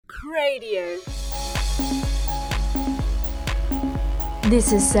Radio.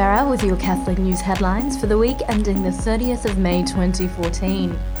 This is Sarah with your Catholic News headlines for the week ending the 30th of May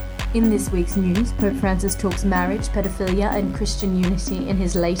 2014. In this week's news, Pope Francis talks marriage, pedophilia and Christian unity in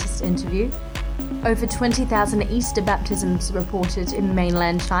his latest interview. Over 20,000 Easter baptisms reported in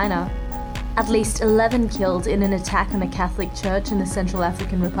mainland China. At least 11 killed in an attack on a Catholic church in the Central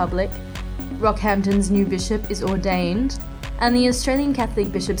African Republic. Rockhampton's new bishop is ordained. And the Australian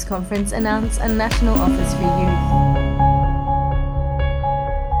Catholic Bishops' Conference announced a national office for youth.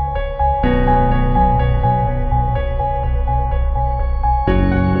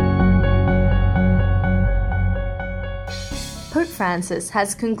 Pope Francis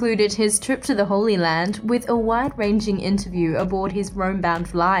has concluded his trip to the Holy Land with a wide-ranging interview aboard his Rome-bound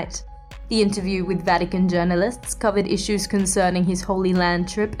flight. The interview with Vatican journalists covered issues concerning his Holy Land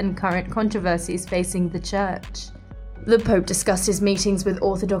trip and current controversies facing the Church. The Pope discussed his meetings with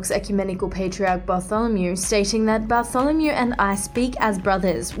Orthodox Ecumenical Patriarch Bartholomew, stating that Bartholomew and I speak as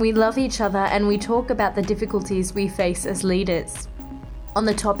brothers, we love each other and we talk about the difficulties we face as leaders. On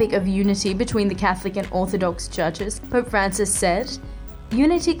the topic of unity between the Catholic and Orthodox churches, Pope Francis said,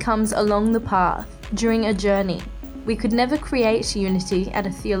 "Unity comes along the path, during a journey. We could never create unity at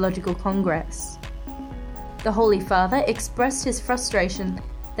a theological congress." The Holy Father expressed his frustration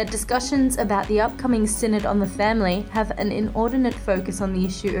that discussions about the upcoming Synod on the Family have an inordinate focus on the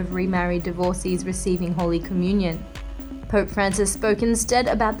issue of remarried divorcees receiving Holy Communion. Pope Francis spoke instead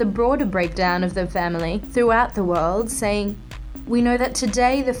about the broader breakdown of the family throughout the world, saying, "We know that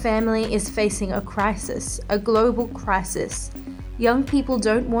today the family is facing a crisis, a global crisis. Young people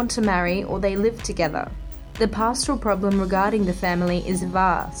don't want to marry or they live together. The pastoral problem regarding the family is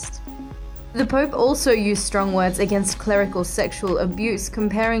vast." The Pope also used strong words against clerical sexual abuse,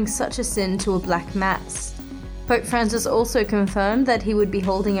 comparing such a sin to a black mass. Pope Francis also confirmed that he would be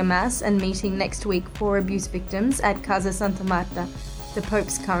holding a mass and meeting next week for abuse victims at Casa Santa Marta, the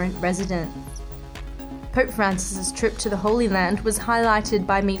Pope's current residence. Pope Francis's trip to the Holy Land was highlighted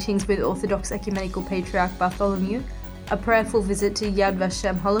by meetings with Orthodox Ecumenical Patriarch Bartholomew, a prayerful visit to Yad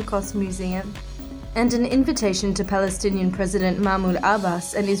Vashem Holocaust Museum, and an invitation to Palestinian President Mahmoud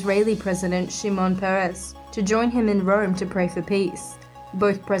Abbas and Israeli President Shimon Peres to join him in Rome to pray for peace.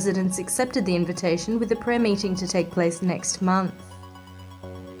 Both presidents accepted the invitation, with a prayer meeting to take place next month.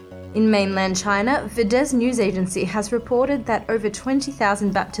 In mainland China, Fidesz news agency has reported that over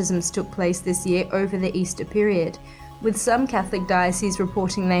 20,000 baptisms took place this year over the Easter period, with some Catholic dioceses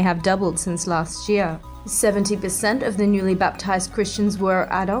reporting they have doubled since last year. 70% of the newly baptized Christians were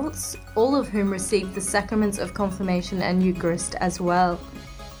adults, all of whom received the sacraments of confirmation and Eucharist as well.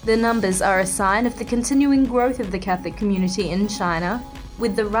 The numbers are a sign of the continuing growth of the Catholic community in China,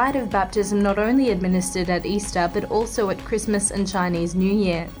 with the rite of baptism not only administered at Easter but also at Christmas and Chinese New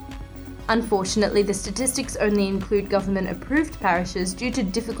Year. Unfortunately, the statistics only include government-approved parishes due to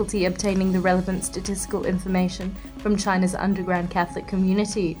difficulty obtaining the relevant statistical information from China's underground Catholic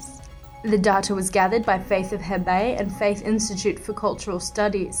communities. The data was gathered by Faith of Hebei and Faith Institute for Cultural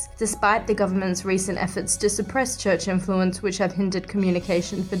Studies, despite the government's recent efforts to suppress church influence which have hindered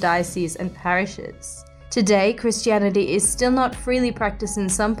communication for dioceses and parishes. Today, Christianity is still not freely practiced in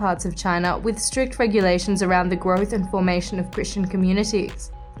some parts of China, with strict regulations around the growth and formation of Christian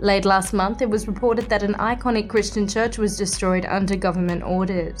communities. Late last month, it was reported that an iconic Christian church was destroyed under government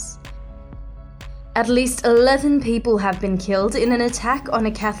orders. At least 11 people have been killed in an attack on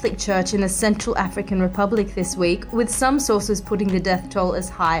a Catholic church in the Central African Republic this week, with some sources putting the death toll as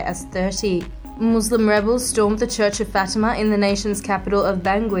high as 30. Muslim rebels stormed the Church of Fatima in the nation's capital of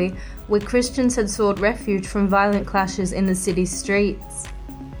Bangui, where Christians had sought refuge from violent clashes in the city's streets.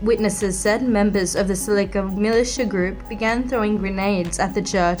 Witnesses said members of the Seleka militia group began throwing grenades at the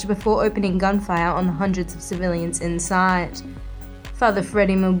church before opening gunfire on the hundreds of civilians inside. Father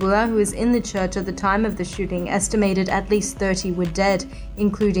Freddy Mabula, who was in the church at the time of the shooting, estimated at least 30 were dead,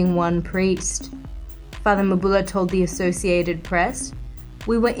 including one priest. Father Mabula told the Associated Press,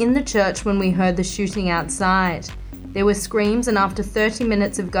 "We were in the church when we heard the shooting outside. There were screams, and after 30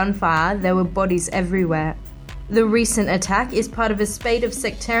 minutes of gunfire, there were bodies everywhere." The recent attack is part of a spate of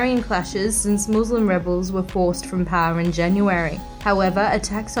sectarian clashes since Muslim rebels were forced from power in January. However,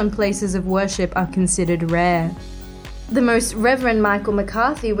 attacks on places of worship are considered rare. The Most Reverend Michael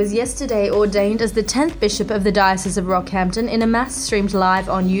McCarthy was yesterday ordained as the 10th Bishop of the Diocese of Rockhampton in a mass streamed live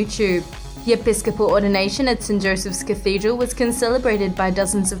on YouTube. The episcopal ordination at St Joseph's Cathedral was celebrated by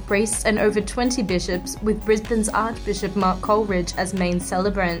dozens of priests and over 20 bishops, with Brisbane's Archbishop Mark Coleridge as main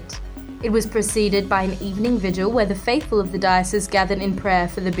celebrant. It was preceded by an evening vigil where the faithful of the diocese gathered in prayer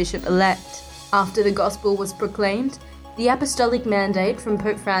for the bishop-elect. After the gospel was proclaimed, The apostolic mandate from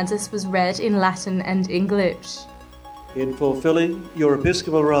Pope Francis was read in Latin and English. In fulfilling your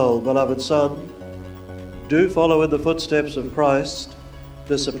episcopal role, beloved Son, do follow in the footsteps of Christ,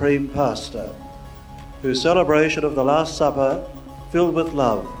 the Supreme Pastor, whose celebration of the Last Supper, filled with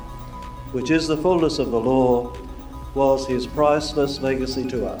love, which is the fullness of the law, was his priceless legacy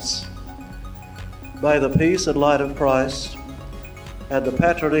to us. May the peace and light of Christ and the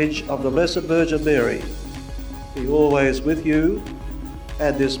patronage of the Blessed Virgin Mary be always with you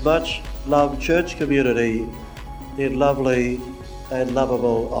and this much-loved church community in lovely and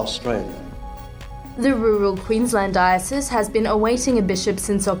lovable Australia. The rural Queensland Diocese has been awaiting a bishop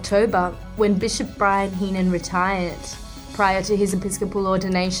since October, when Bishop Brian Heenan retired. Prior to his episcopal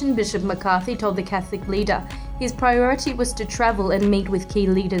ordination, Bishop McCarthy told the Catholic leader his priority was to travel and meet with key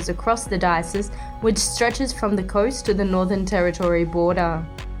leaders across the diocese, which stretches from the coast to the Northern Territory border.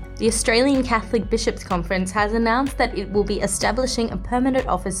 The Australian Catholic Bishops' Conference has announced that it will be establishing a permanent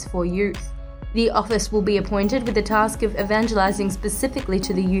office for youth. The office will be appointed with the task of evangelising specifically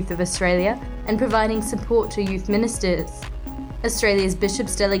to the youth of Australia and providing support to youth ministers. Australia's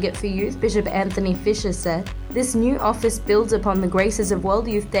Bishops Delegate for Youth, Bishop Anthony Fisher, said, "This new office builds upon the graces of World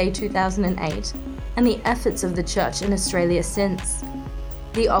Youth Day 2008 and the efforts of the Church in Australia since.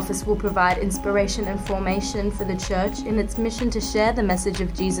 The office will provide inspiration and formation for the Church in its mission to share the message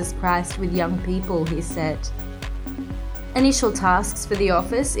of Jesus Christ with young people," he said. Initial tasks for the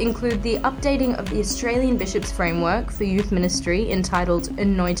office include the updating of the Australian Bishops' Framework for Youth Ministry entitled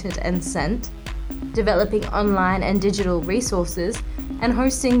Anointed and Sent, developing online and digital resources, and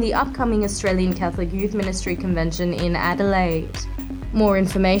hosting the upcoming Australian Catholic Youth Ministry Convention in Adelaide. More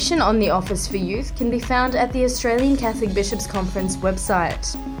information on the Office for Youth can be found at the Australian Catholic Bishops' Conference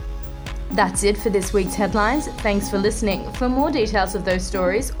website. That's it for this week's headlines. Thanks for listening. For more details of those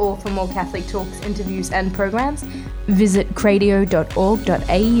stories or for more Catholic Talks, interviews and programs, visit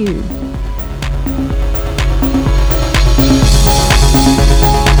cradio.org.au.